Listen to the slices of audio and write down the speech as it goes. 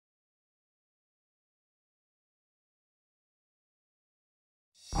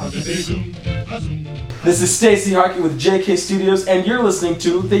This is Stacy Harkey with JK Studios, and you're listening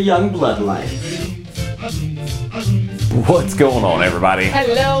to The Young Blood Life. What's going on, everybody?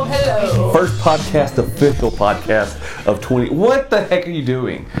 Hello, hello. First podcast, official podcast of 20. What the heck are you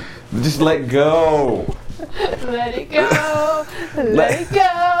doing? Just let go. Let it go. Let it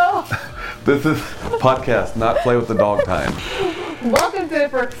go. This is podcast, not play with the dog time. Welcome to the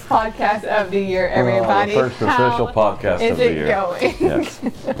first podcast of the year, everybody. The first official podcast of the year. How is it going? Yes.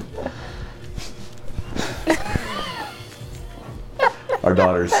 Our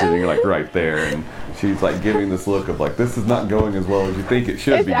daughter's sitting like right there, and she's like giving this look of like, this is not going as well as you think it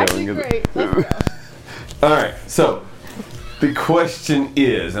should be going. It's actually great. Let's go. All right, so the question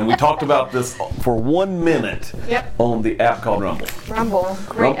is, and we talked about this for 1 minute on the app called Rumble. Rumble,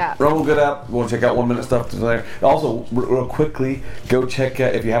 great app. Rumble, good app. We'll check out 1 minute stuff there. Also, real quickly, go check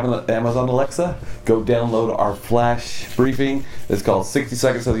out, if you have an Amazon Alexa, go download our flash briefing. It's called 60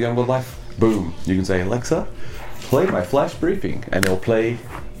 Seconds of the Young Blood Life. Boom. You can say, Alexa, play my flash briefing, and it'll play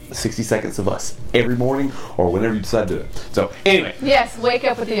 60 seconds of us every morning or whenever you decide to do it. So, anyway. Yes, wake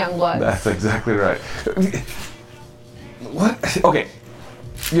up with the young blood. That's exactly right. What? Okay.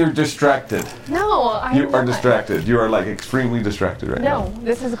 You're distracted. No, You are distracted. You are like extremely distracted right now. No,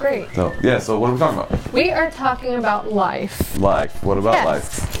 this is great. So, yeah, so what are we talking about? We are talking about life. Life. What about Yes.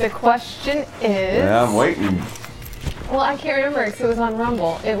 life? The question is... Yeah, I'm waiting. Well, I can't remember because it was on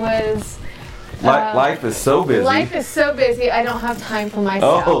Rumble. It was... Life is so busy. Life is so busy, I don't have time for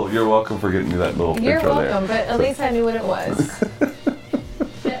myself. Oh, you're welcome for getting me that little You're intro welcome, there. but at least I knew what it was.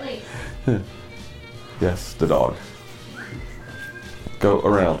 At least. Yes, the dog. Go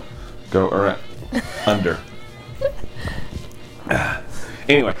around. Go around. Under.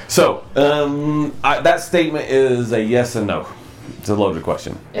 Anyway, so that statement is a yes and no. It's a loaded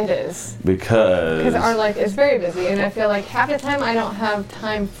question. It is. Because our life is very busy, and I feel like half the time I don't have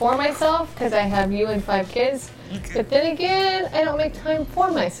time for myself because I have you and 5 kids. But then again, I don't make time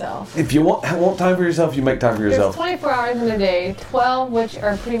for myself. if you want time for yourself, you make time for yourself. There's 24 hours in a day, 12 which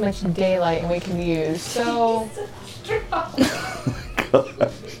are pretty much daylight and we can use. So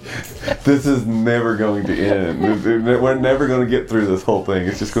This is never going to end. We're never going to get through this whole thing.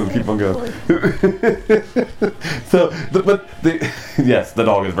 It's just going to keep on going. Yes, the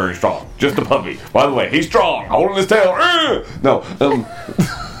dog is very strong. Just a puppy. By the way, he's strong. Holding his tail. No.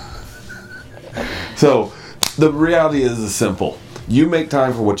 So, the reality is simple. You make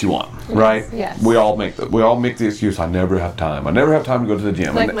time for what you want, right? Yes. We all make the excuse. I never have time. I never have time to go to the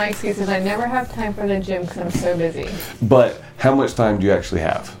gym. like my excuse is I never have time for the gym because I'm so busy. But how much time do you actually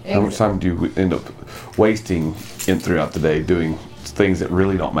have? Exactly. How much time do you end up wasting throughout the day doing things that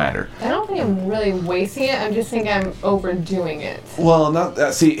really don't matter? I don't think I'm really wasting it. I just think I'm overdoing it. Well, not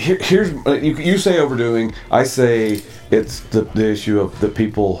that. See, here's you say overdoing. I say it's the issue of that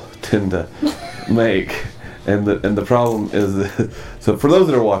people tend to make. And the problem is, so for those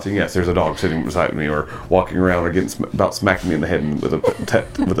that are watching, yes, there's a dog sitting beside me or walking around or getting about smacking me in the head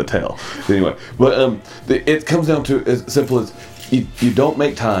with a tail. Anyway, but it comes down to as simple as you don't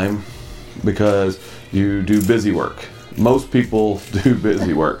make time because you do busy work. Most people do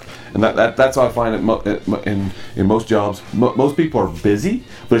busy work, and that's how I find it in most jobs. Most people are busy,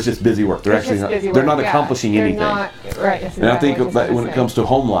 but it's just busy work. They're not accomplishing anything. Not, right. And I think that when it comes to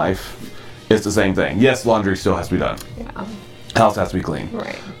home life, it's the same thing. Yes, laundry still has to be done. Yeah. House has to be clean.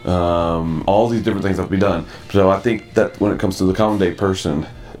 Right. All these different things have to be done. So I think that when it comes to the common day person,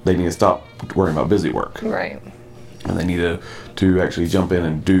 they need to stop worrying about busy work. Right. And they need to actually jump in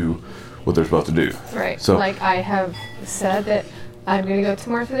and do what they're supposed to do. Right. So, like I have said that I'm going to go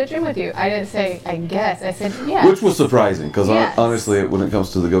tomorrow to the gym with you. I didn't say, I guess. I said, yes. Which was surprising, because Yes. honestly, when it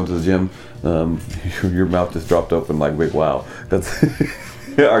comes to going to the gym, your mouth just dropped open like, big wow. That's...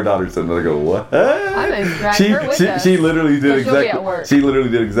 Our daughter's sitting there, go, what? I'm gonna drag her with us. She literally did So she'll be at work. She literally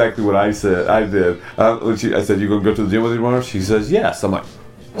did exactly what I said. I did. I said, "You gonna go to the gym with me tomorrow?" She says, "Yes." I'm like,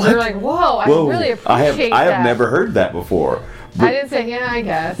 "What?" You're like, whoa! I really appreciate that. I have never heard that before. I didn't say, yeah, I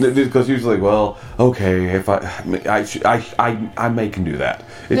guess. Because usually, well, okay, if I may can do that.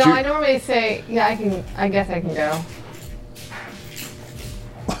 No, I normally say, yeah, I guess I can go.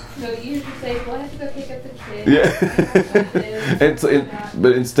 So you usually say, well, I have to go pick up the kids. Yeah.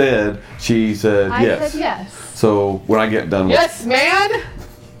 But instead, she said yes. I said yes. So when I get done Yes, man!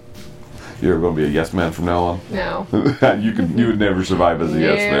 You're going to be a yes man from now on? No. You would never survive as a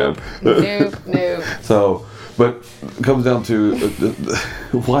yes man. Nope. So, but it comes down to,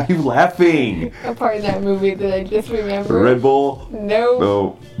 why are you laughing? A part in that movie that I just remember. Red Bull? No.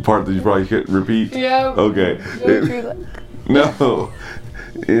 No. Part that you probably can't repeat? Yeah. Okay. No.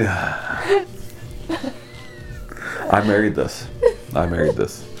 Yeah. I married this. I married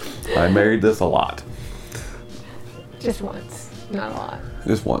this. I married this a lot. Just once, not a lot.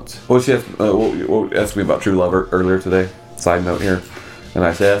 Just once. Well, she asked me about true love earlier today. Side note here, and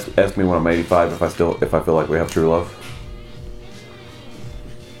I said, ask me when I'm 85 if I feel like we have true love.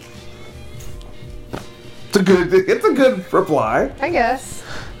 It's a good reply. I guess.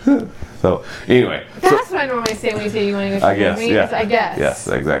 So anyway, That's what I normally say when you say you want to go to I the guess, gym. yeah. I guess. Yes,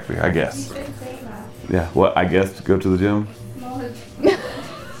 exactly. I You've guess. been saying that. Yeah. What? I guess to go to the gym. Well,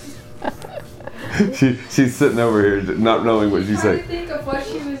 She's sitting over here not knowing what she's trying to saying. think of what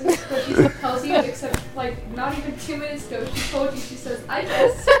she tells you, except like not even 2 minutes ago, she told you. She says, "I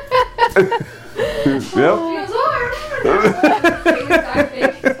guess." Yep. She goes, "Oh, I remember that."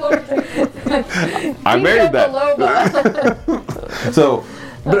 I married that. Biloba. So,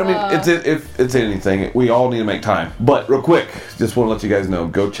 but I mean, if it's anything, we all need to make time. But real quick, just want to let you guys know,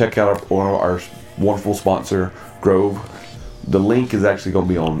 go check out our wonderful sponsor, Grove. The link is actually going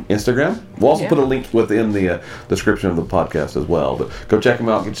to be on Instagram. We'll also put a link within the description of the podcast as well. But go check them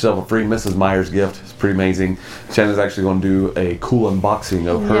out. Get yourself a free Mrs. Myers gift. It's pretty amazing. Shannon's actually going to do a cool unboxing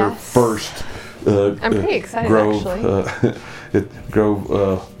of her first I'm pretty excited, Grove, actually.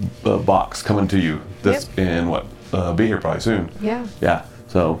 Grove box coming to you this in what? Be here probably soon. Yeah. Yeah.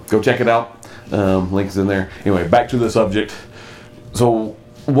 So go check it out. Link is in there. Anyway, back to the subject. So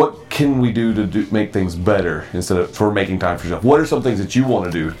what can we do to make things better for making time for yourself? What are some things that you want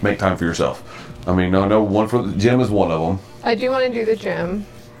to do to make time for yourself? I mean, no, one for the gym is one of them. I do want to do the gym.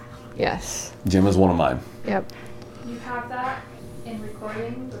 Yes. Gym is one of mine. Yep. You have that in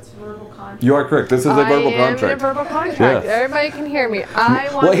recording. That's verbal contract. You are correct. This is a verbal contract. I am in a verbal contract. Yes. Everybody can hear me.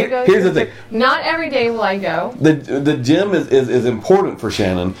 I want to go. Here's the thing. Not every day will I go. The gym is important for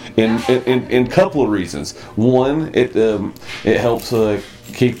Shannon in a couple of reasons. One, it helps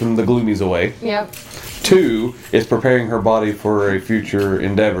keeping the gloomies away. Yep. 2, it's preparing her body for a future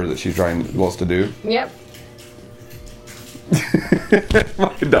endeavor that she wants to do. Yep.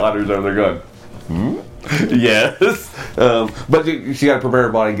 My daughter's over there going, yes. But she got to prepare her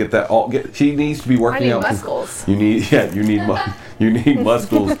body and get that she needs to be working out. I need muscles. You need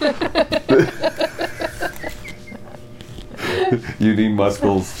muscles. You need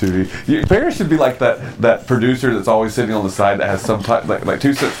muscles to be. Paris should be like that producer that's always sitting on the side that has some type like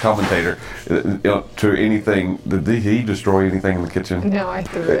 2 cents commentator to anything. Did he destroy anything in the kitchen? No, I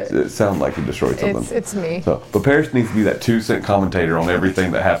threw it. It sounded like he destroyed something. It's me. So, but Paris needs to be that 2 cent commentator on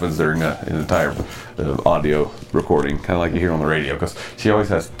everything that happens during an entire audio recording, kind of like you hear on the radio, because she always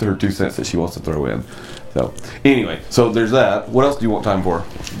has her 2 cents that she wants to throw in. So anyway, so there's that. What else do you want time for?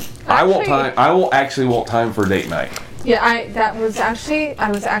 I will actually want time for date night. Yeah, I was actually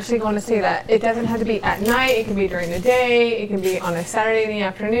going to say that. It doesn't have to be at night. It can be during the day. It can be on a Saturday in the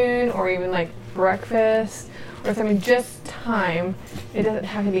afternoon, or even like breakfast or something. Just time. It doesn't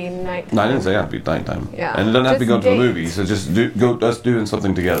have to be nighttime. No, I didn't say it had to be nighttime. Yeah. And it doesn't have to be Just going to the dates. movies. So just us doing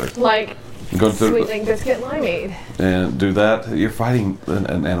something together. Like Go to sweet like biscuit limeade. and do that. You're fighting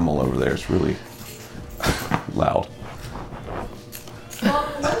an animal over there. It's really loud. Well,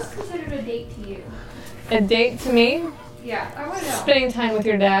 what is considered a date to you? A date to me, Yeah, I want to know. spending time with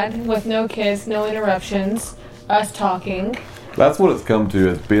your dad with no kids, no interruptions, us talking. That's what it's come to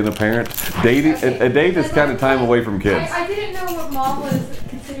as being a parent. Dating a date is kind of time away from kids. I didn't know what Mom was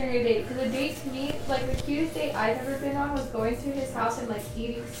considering a date. Because a date to me, like the cutest date I've ever been on was going to his house and like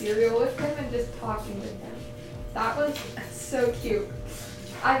eating cereal with him and just talking with him. That was so cute.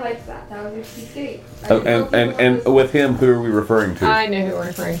 I liked that. That was a cute date. I didn't know if And it was- with him, who are we referring to? I know who we're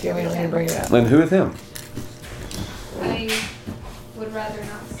referring to. We don't need to bring it up. And who is him? I would rather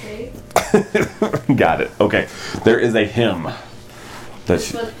not say. Got it. Okay. There is a him.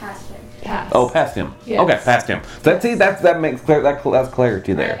 This was past him. Pass. Oh, past him. Yes. Okay, past him. That makes that's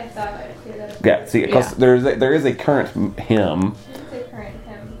clarity I there. thought I'd clear that up. Yeah. See, because Yeah. there is a current him, It's a current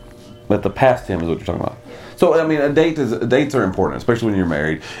him. but the past him is what you're talking about. So I mean, dates are important, especially when you're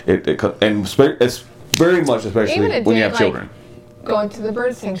married. It's very much especially Even a when you date, have children. Going to the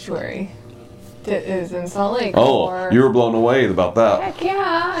bird sanctuary that is in Salt Lake. Oh, or, you were blown away about that. Heck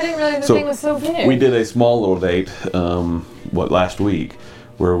yeah! I didn't realize the So, thing was so big. We did a small little date, last week,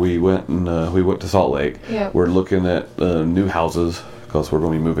 where we went to Salt Lake. Yep. We're looking at new houses because we're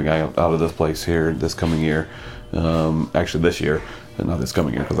going to be moving out of this place here this coming year. Actually, this year, and not this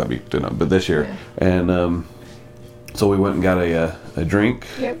coming year because I'd be doing it, but this year. Yeah. And so we went and got a drink.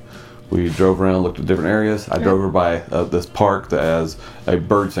 Yep. We drove around, looked at different areas. I drove her by this park that has a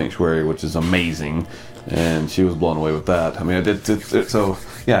bird sanctuary, which is amazing, and she was blown away with that. I mean, so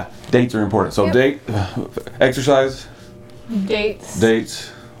yeah, dates are important. So Yep. exercise, Dates.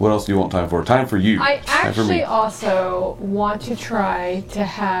 dates. What else do you want time for? Time for you. I Time for me. actually also want to try to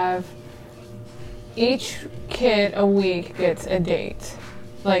have each kid a week gets a date.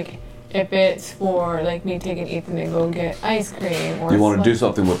 Like, if it's for, like, me taking Ethan to go get ice cream, or You want to like, do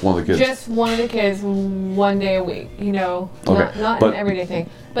something with one of the kids? just one of the kids one day a week, you know, Okay, not but- an everyday thing,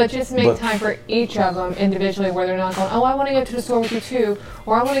 but just make but- time for each of them individually, where they're not going, oh, I want to go to the store with you too,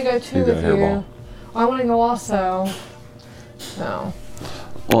 or I want to go too He's got a with hairball. you, or I want to go also. No.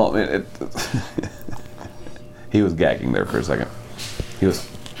 Well, I mean, he was gagging there for a second. He had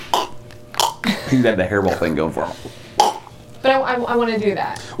the hairball thing going for him. But I want to do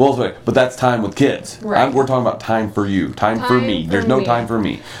that. Well, sorry, but that's time with kids. Right. We're talking about time for you. Time for Time me. for There's no me. time for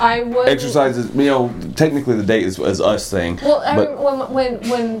me. I would. Exercise is, technically the date is us saying. Well, I but remember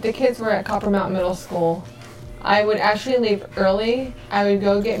when the kids were at Copper Mountain Middle School, I would actually leave early. I would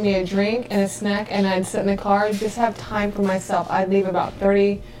go get me a drink and a snack, and I'd sit in the car and just have time for myself. I'd leave about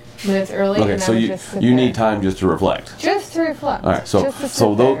 30 minutes early, okay, and so I would you just sit you there. need time just to reflect. Just to reflect. All right, so- just to sit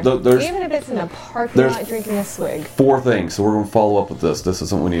so there. there's- even if it's in a parking there's- lot drinking a swig. 4 things. So we're going to follow up with this. This is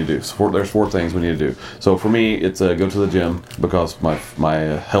something we need to do. So there's 4 things we need to do. So for me, it's go to the gym because my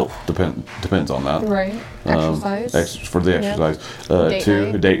health depends on that. Right. Exercise. For the Yep. exercise. Date 2,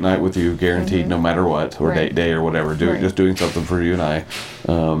 night. a date night with you, guaranteed, no matter what, or Right. date day or whatever. Right. Just doing something for you and I.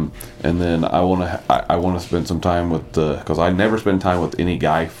 And then I want to spend some time with because I never spend time with any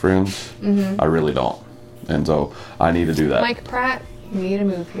guy friends. I really don't. And so I need to do that. Mike Pratt, you need to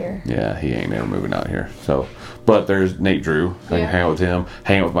move here. Yeah, he ain't never moving out here. So, but there's Nate Drew. I Yeah. can hang out with him.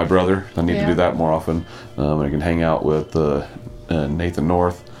 Hang out with my brother. I need to Yeah. do that more often. I can hang out with Nathan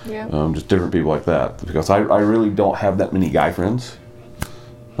North. Yeah. Just different people like that. Because I really don't have that many guy friends.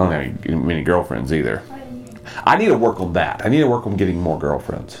 I don't have many girlfriends either. I need to work on that. I need to work on getting more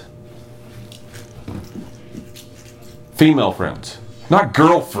girlfriends. Female friends. Not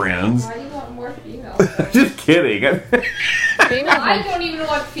girlfriends. Why do you want more females? Just kidding. Females, I don't even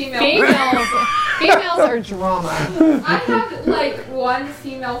want females. females are drama. I have like one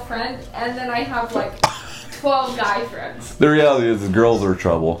female friend, and then I have like 12 guy friends. The reality is girls are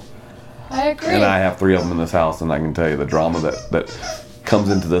trouble. I agree. And I have 3 of them in this house, and I can tell you the drama that comes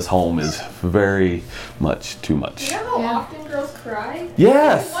into this home is very much too much. You know how Yeah. often girls cry?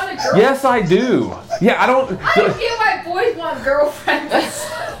 Yes, You want a girl? yes, I do. Yeah, I don't. I don't get why boys want girlfriends.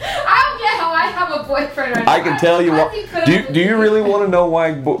 I don't get how I have a boyfriend right now. I can tell you I what. think that Do you really want to know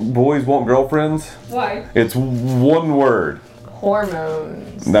why boys want girlfriends? Why? It's one word.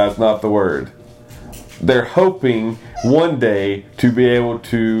 Hormones. That's not the word. They're hoping one day to be able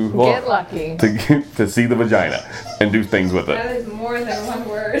to Get lucky. to see the vagina and do things with it. That is more than one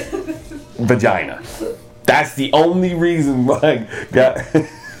word. Vagina. That's the only reason why I got.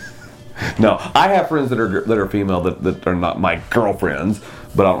 No, I have friends that are female that are not my girlfriends,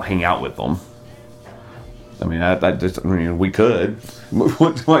 but I don't hang out with them. I mean, we could.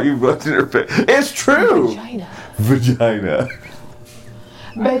 Why you blushing her face? It's true. Vagina. Vagina.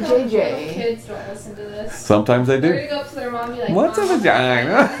 But Little JJ. kids don't listen to this. Sometimes they They're do. gonna go up to their mom and be like, What's a "Mom,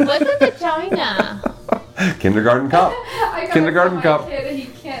 vagina? What's a vagina? Kindergarten cop. I gotta Kindergarten tell cop. my kid that he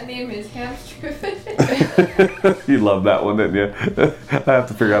can't name his hamster. You loved that one, didn't you? I have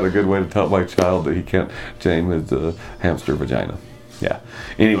to figure out a good way to tell my child that he can't name his hamster vagina. Yeah.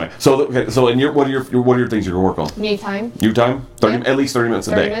 Anyway, so and what are your things you're gonna work on? Me time. You time? 30, Yep. At least 30 minutes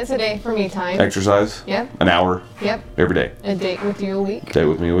a 30 day. minutes a day for me time. Exercise. Yep. An hour Yep. every day. A date with you a week. Day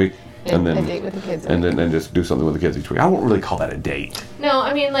with me a week, and a then date with the kids. and just do something with the kids each week. I won't really call that a date. No,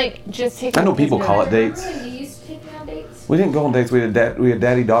 I mean like just take. I know the kids people to call the- it dates. Remember when you used to take me on dates? We didn't go on dates. We had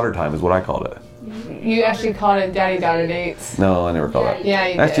daddy-daughter time, is what I called it. You actually called it daddy daughter dates. No, I never called Yeah, that. Yeah,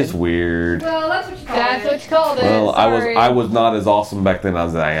 you That's did. just weird. Well, that's what you call That's it. what you called it. Well, Sorry. I was not as awesome back then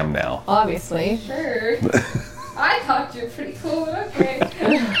as I am now. Obviously, Sure. I thought you were pretty cool, but okay.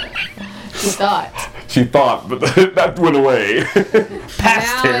 she thought. She thought, but that went away. Past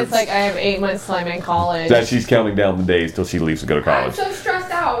Now tense. it's like I have 8 months till I'm in college. That she's counting down the days till she leaves to go to I'm college. so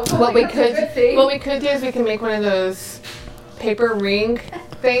stressed out. What we That's a could good thing. do is we can make one of those paper ring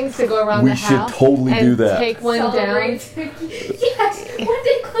things to go around We the should house. totally and do that. Take one down. Celebrate. Yes, one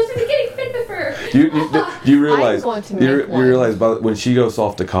day closer to getting fit with her. You realize going to you make one. realize when she goes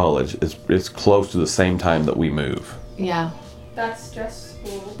off to college, it's close to the same time that we move. Yeah, That's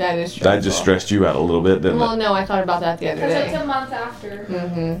stressful. that is true. That just stressed you out a little bit, didn't Well, it? no, I thought about that the other Because it's day. a month after.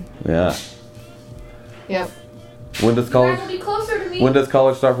 Mm-hmm. Yeah. Yep. When does You college? guys will be closer to me When does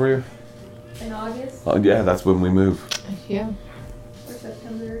college start for you? in August Oh yeah, that's when we move. Yeah. or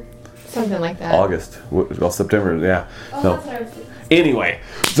September. Something like that. August. Well, September. Yeah. Oh, No. that's what I was thinking. Anyway,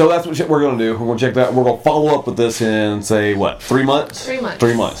 so that's what we're going to do. We're going to check that. We're going to follow up with this in, say, what, 3 months? 3 months.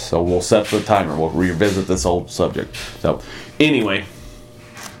 3 months. So we'll set the timer. We'll revisit this whole subject. So anyway,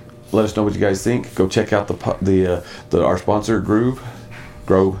 let us know what you guys think. Go check out our sponsor, Grove.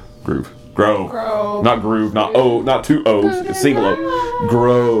 Not Groove, not two O's. It's single O.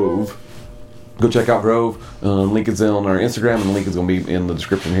 Grove. Go check out Grove. Link is on our Instagram, and the link is going to be in the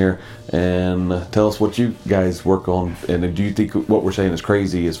description here. And tell us what you guys work on, and do you think what we're saying is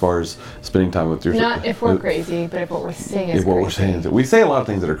crazy as far as spending time with your... Not if we're crazy, but if what we're saying is if what crazy. we're saying is... We say a lot of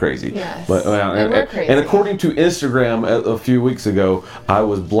things that are crazy. Yes. But, And we're crazy. and according to Instagram a few weeks ago, I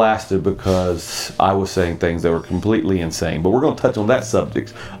was blasted because I was saying things that were completely insane. But we're going to touch on that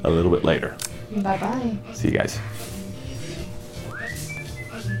subject a little bit later. Bye-bye. See you guys.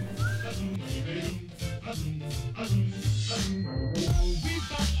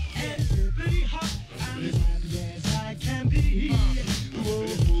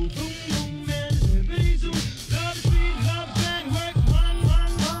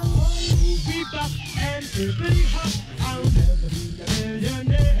 Everybody